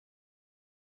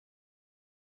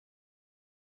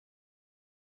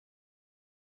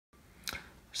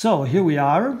So here we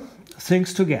are,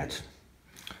 things to get.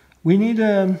 We need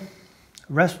a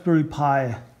Raspberry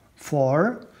Pi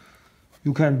 4.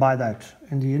 You can buy that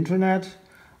in the internet.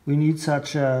 We need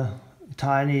such a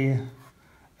tiny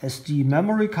SD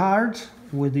memory card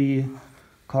with the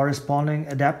corresponding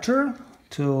adapter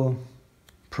to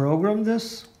program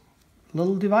this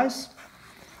little device.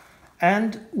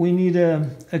 And we need a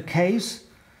case.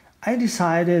 I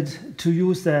decided to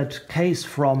use that case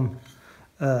from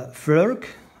Roon.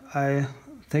 I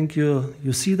think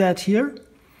you see that here.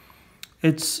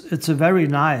 It's a very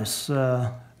nice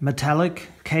metallic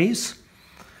case,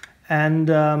 and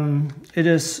it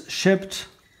is shipped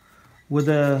with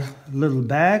a little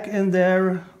bag in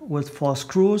there with 4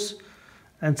 screws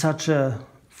and such a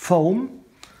foam.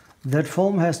 That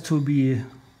foam has to be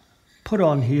put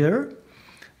on here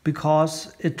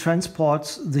because it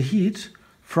transports the heat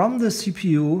from the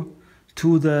CPU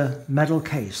to the metal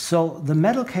case. So the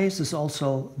metal case is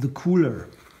also the cooler.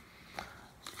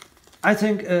 I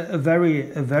think a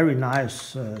very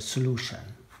nice solution.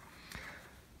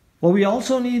 What we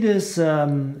also need is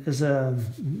a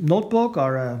notebook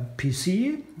or a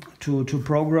PC to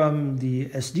program the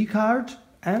SD card,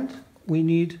 and we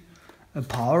need a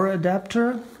power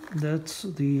adapter. That's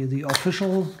the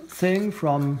official thing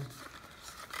from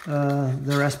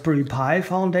the Raspberry Pi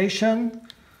Foundation.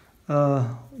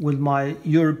 With my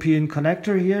European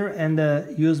connector here and a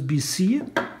USB-C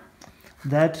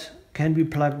that can be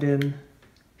plugged in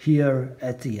here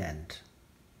at the end.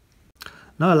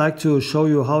 Now I'd like to show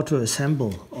you how to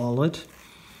assemble all it.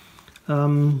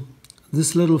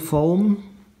 This little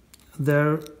foam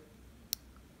there,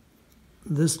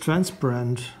 this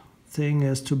transparent thing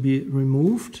has to be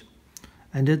removed,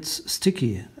 and it's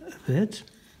sticky a bit,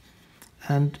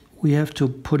 and we have to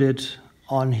put it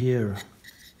on here.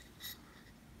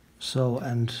 So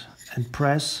and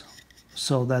press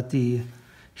so that the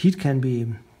heat can be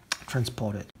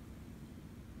transported.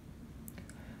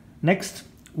 Next,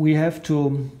 we have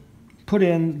to put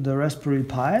in the Raspberry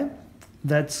Pi.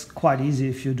 That's quite easy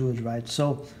if you do it right.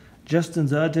 So just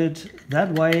insert it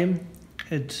that way.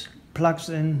 It plugs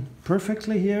in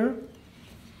perfectly here.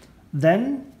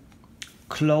 Then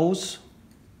close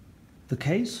the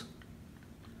case,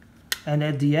 and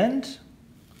at the end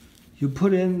you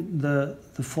put in the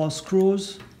 4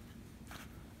 screws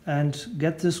and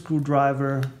get the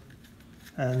screwdriver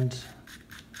and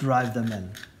drive them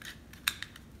in.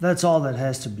 That's all that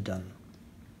has to be done.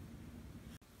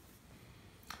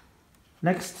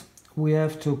 Next, we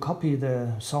have to copy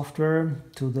the software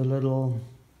to the little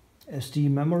SD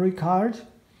memory card.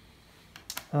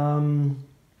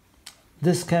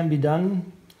 This can be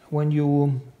done when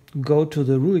you go to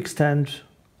the rooXtent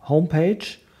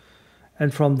homepage,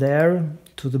 and from there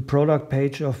to the product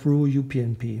page of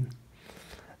rooUPnP.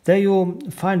 There you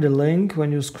find a link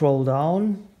when you scroll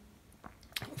down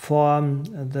for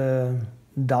the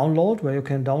download, where you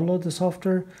can download the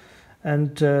software,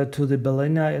 and to the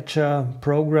Berliner Etcher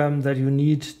program that you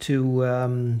need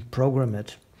to program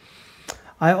it.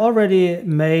 I already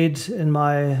made in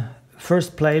my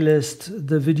first playlist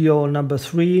the video number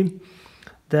 3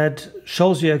 that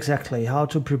shows you exactly how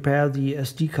to prepare the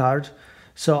SD card.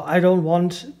 So I don't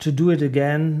want to do it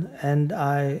again, and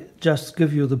I just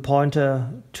give you the pointer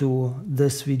to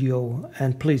this video,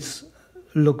 and please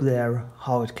look there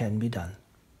how it can be done.